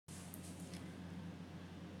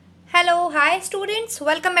Hello hi students,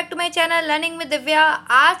 welcome back to my channel learning with Divya.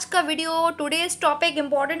 आज का video today's topic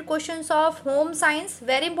important questions of home science,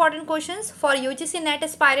 very important questions for UGC net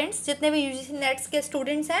aspirants. जितने भी UGC nets के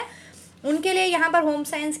students हैं उनके लिए यहाँ पर होम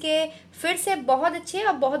साइंस के फिर से बहुत अच्छे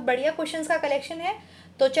और बहुत बढ़िया क्वेश्चंस का कलेक्शन है।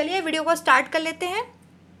 तो चलिए वीडियो को स्टार्ट कर लेते हैं।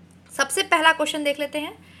 सबसे पहला क्वेश्चन देख लेते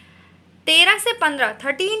हैं। 13 से 15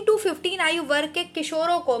 13 to 15 आयु वर्ग के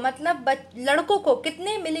किशोरों को मतलब लड़कों को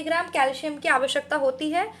कितने मिलीग्राम कैल्शियम की आवश्यकता होती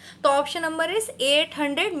है? तो option number is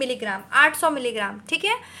 800 milligram, 800 milligram. ठीक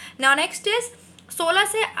है। नाउ नेक्स्ट इज 16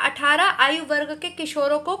 से 18 आयु वर्ग के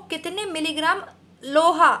किशोरों को कितने मिलीग्राम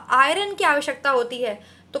लोहा आयरन की आवश्यकता होती है?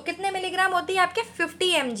 तो कितने मिलीग्राम होती है आपके?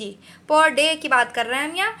 50 mg पर डे की बात कर रहे हैं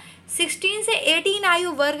हम यहाँ। 16 से 18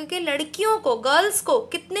 आयु वर्ग के लड़कियों को, गर्ल्स को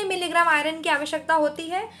कितने मिलीग्राम आयरन की आवश्यकता होती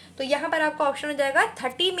है? तो यहाँ पर आपका ऑप्शन हो जाएगा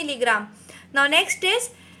 30 milligram. Now next is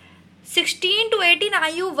 16 to 18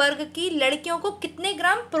 आयु वर्ग की लड़कियों को कितने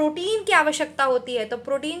ग्राम प्रोटीन की आवश्यकता होती है? तो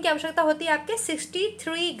प्रोटीन की आवश्यकता होती है आपके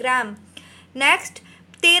 63 ग्राम। नेक्स्ट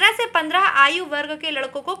 13 से 15 आयु वर्ग के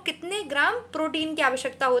लड़कों को कितने ग्राम प्रोटीन की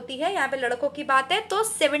आवश्यकता होती है? यहाँ पे लड़कों की बात है तो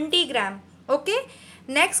 70 ग्राम। ओके।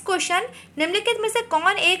 नेक्स्ट क्वेश्चन, निम्नलिखित में से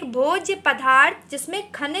कौन एक भोज्य पदार्थ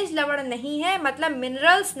जिसमें खनिज लवण नहीं है, मतलब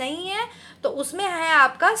मिनरल्स नहीं है? तो उसमें है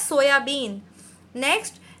आपका सोयाबीन।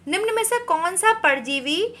 नेक्स्ट, निम्न में से कौन सा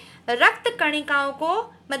परजीवी रक्त कणिकाओं को,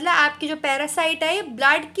 मतलब आपकी जो पैरासाइट है,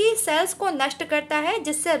 ब्लड की सेल्स को नष्ट करता है,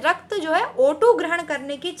 जिससे रक्त जो है O2 ग्रहण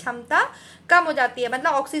करने की क्षमता कम हो जाती है,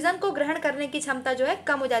 मतलब ऑक्सीजन को ग्रहण करने की क्षमता जो है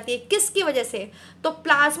कम हो जाती है। किसकी वजह से? तो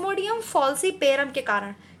प्लाज्मोडियम फॉल्सीपेरम के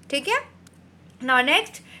कारण। ठीक है। नाउ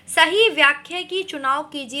नेक्स्ट, सही व्याख्या की चुनाव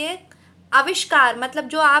कीजिए। आविष्कार मतलब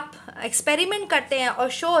जो आप एक्सपेरिमेंट करते हैं और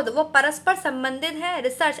शोध वो परस्पर संबंधित है,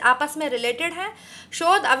 रिसर्च आपस में रिलेटेड है।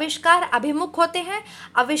 शोध आविष्कार अभिमुख होते हैं,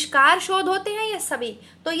 आविष्कार शोध होते हैं, ये सभी।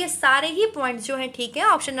 तो ये सारे ही पॉइंट्स जो हैं ठीक है।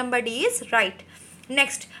 Option number D is right.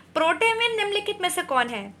 Next, प्रोटेमिन निम्नलिखित में से कौन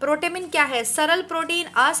है? प्रोटेमिन क्या है? सरल प्रोटीन,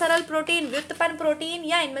 असरल प्रोटीन, व्युत्पन्न प्रोटीन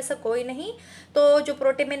या इनमें से कोई नहीं? तो जो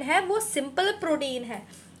प्रोटेमिन है वो सिंपल प्रोटीन है।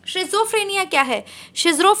 शिज़ोफ्रेनिया क्या है?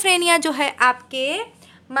 शिज़ोफ्रेनिया जो है आपके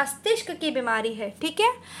मस्तिष्क की बीमारी है। ठीक है,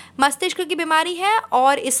 मस्तिष्क की बीमारी है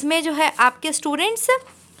और इसमें जो है आपके स्टूडेंट्स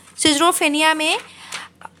शिज़ोफ्रेनिया में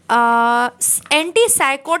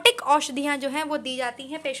एंटीसाइकोटिक औषधियाँ जो हैं वो दी जाती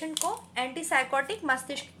हैं पेशेंट को। एंटीसाइकोटिक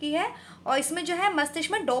मस्तिष्क की है और इसमें जो है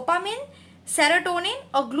मस्तिष्क में डोपामिन, सेरोटोनिन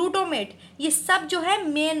और ग्लूटामेट ये सब जो है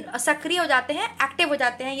मेन सक्रिय हो जाते हैं, एक्टिव हो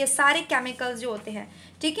जाते हैं, ये सारे केमिकल्स जो होते हैं।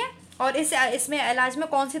 ठीक है। और इसमें इलाज में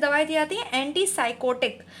कौन सी दवाई दी जाती है?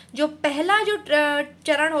 एंटीसाइकोटिक। जो पहला जो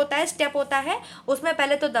चरण होता है, स्टेप होता है, उसमें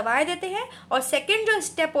पहले तो दवाई देते हैं और सेकंड जो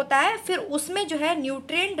स्टेप होता है फिर उसमें जो है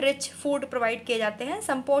न्यूट्रिएंट रिच फूड प्रोवाइड किए जाते हैं,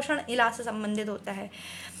 संपोषण इलाज से संबंधित होता है।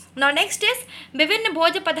 नाउ नेक्स्ट इज विभिन्न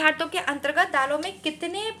भोज्य पदार्थों के अंतर्गत दालों में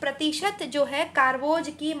कितने प्रतिशत जो है कार्बोज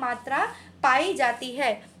की मात्रा पाई जाती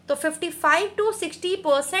है? तो 55 to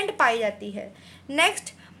 60% पाई जाती है।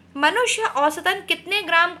 नेक्स्ट, मनुष्य औसतन कितने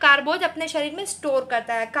ग्राम कार्बोज अपने शरीर में स्टोर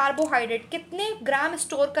करता है? कार्बोहाइड्रेट कितने ग्राम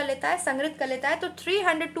स्टोर कर लेता है, संग्रहित कर लेता है? तो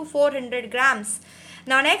 300 to 400 ग्राम्स।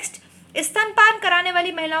 नाउ नेक्स्ट, स्तनपान कराने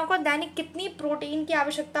वाली महिलाओं को दैनिक कितनी प्रोटीन की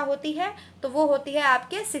आवश्यकता होती है? तो वो होती है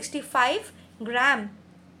आपके 65 ग्राम।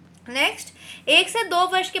 नेक्स्ट, 1 से 2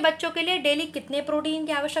 वर्ष के बच्चों के लिए डेली कितने प्रोटीन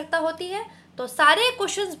की आवश्यकता होती है? तो सारे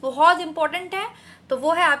क्वेश्चंस बहुत इंपॉर्टेंट हैं, तो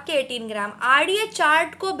वो है आपके 18 ग्राम। आरडीए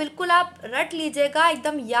चार्ट को बिल्कुल आप रट लीजिएगा,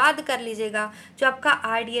 एकदम याद कर लीजिएगा। जो आपका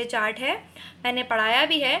आरडीए चार्ट है मैंने पढ़ाया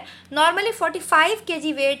भी है। नॉर्मली 45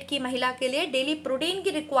 kg वेट की महिला के लिए डेली प्रोटीन की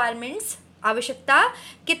रिक्वायरमेंट्स, आवश्यकता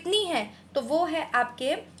कितनी है? तो वो है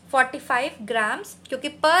आपके 45 ग्राम्स, क्योंकि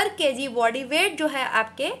पर केजी बॉडी वेट जो है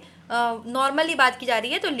आपके नॉर्मली बात की जा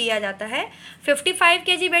रही है तो लिया जाता है। 55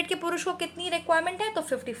 kg वेट के पुरुष को कितनी रिक्वायरमेंट है? तो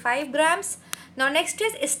 55 grams. Now next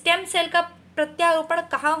is stem cell का प्रत्यारोपण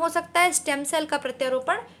कहाँ हो सकता है? स्टेम सेल का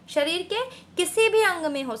प्रत्यारोपण शरीर के किसी भी अंग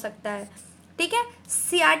में हो सकता है। ठीक है।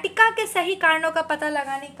 सियाटिका के सही कारणों का पता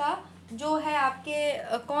लगाने का जो है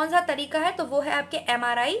आपके कौन सा तरीका है? तो वो है आपके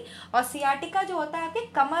MRI। और सियाटिका जो होता है आपके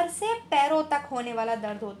कमर से पैरों तक होने वाला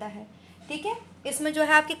दर्द होता है। ठीक है। इसमें जो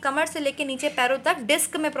है आपकी कमर से लेके नीचे पैरों तक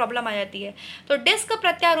डिस्क में प्रॉब्लम आ जाती है। तो डिस्क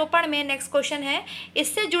प्रत्यारोपण में नेक्स्ट क्वेश्चन है,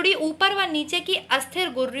 इससे जुड़ी ऊपर व नीचे की अस्थिर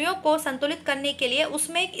गुर्रियों को संतुलित करने के लिए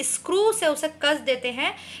उसमें एक स्क्रू से उसे कस देते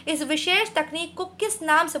हैं। इस विशेष तकनीक को किस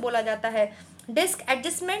नाम से बोला जाता है? Disc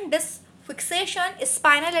adjustment, disc fixation,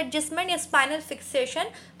 spinal adjustment या स्पाइनल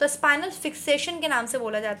फिक्सेशन? तो स्पाइनल फिक्सेशन के नाम से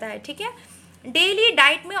बोला जाता है। ठीक है। डेली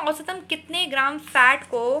डाइट में औसतन कितने ग्राम फैट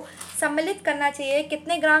को सम्मिलित करना चाहिए,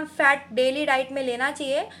 कितने ग्राम फैट डेली डाइट में लेना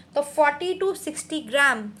चाहिए? तो 40 to 60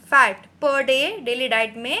 gram fat per day daily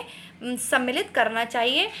diet में सम्मिलित करना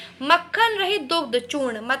चाहिए। मक्खन रहित दुग्ध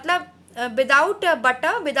चूर्ण, मतलब विदाउट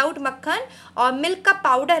बटर, विदाउट मक्खन, और मिल्क का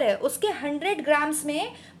पाउडर है, उसके 100 ग्राम्स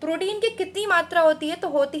में प्रोटीन की कितनी मात्रा होती है? तो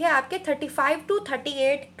होती है आपके 35 to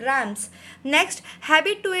 38 grams. Next,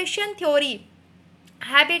 हैबिटुएशन theory.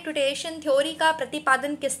 हैबिटुएशन theory का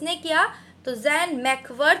प्रतिपादन किसने किया? तो जैन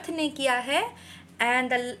मैकवर्थ ने किया है। एंड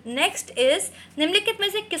द नेक्स्ट इज, निम्नलिखित में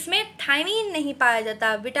से किसमें थायमीन नहीं पाया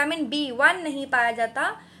जाता? विटामिन B1 नहीं पाया जाता,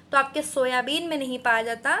 तो आपके सोयाबीन में नहीं पाया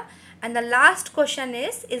जाता। एंड द लास्ट क्वेश्चन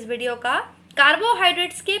इस वीडियो का,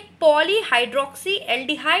 कार्बोहाइड्रेट्स के पॉलीहाइड्रोक्सी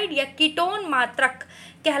एल्डिहाइड या कीटोन मात्रक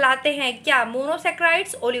कहलाते हैं क्या?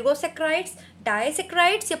 मोनोसेक्राइड्स, ओलिगोसेक्राइड्स,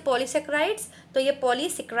 डाइसेक्राइड्स या पॉलीसेक्राइड्स? तो ये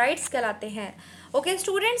पॉलीसेक्राइड्स कहलाते हैं। ओके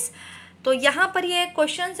स्टूडेंट्स, तो यहाँ पर ये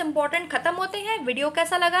क्वेश्चंस इंपॉर्टेंट खत्म होते हैं। वीडियो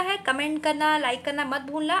कैसा लगा है कमेंट करना, लाइक करना मत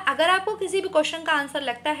भूलना। अगर आपको किसी भी क्वेश्चन का आंसर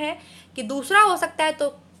लगता है कि दूसरा हो सकता है तो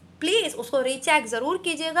प्लीज़ उसको रीचेक ज़रूर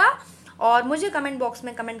कीजिएगा और मुझे कमेंट बॉक्स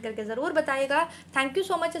में कमेंट करके ज़रूर बताइएगा। Thank you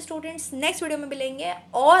so much students. Next video में मिलेंगे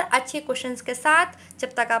और अच्छे क्वेश्चंस के साथ।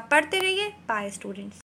 जब तक आप पढ़ते रहिए। Bye students.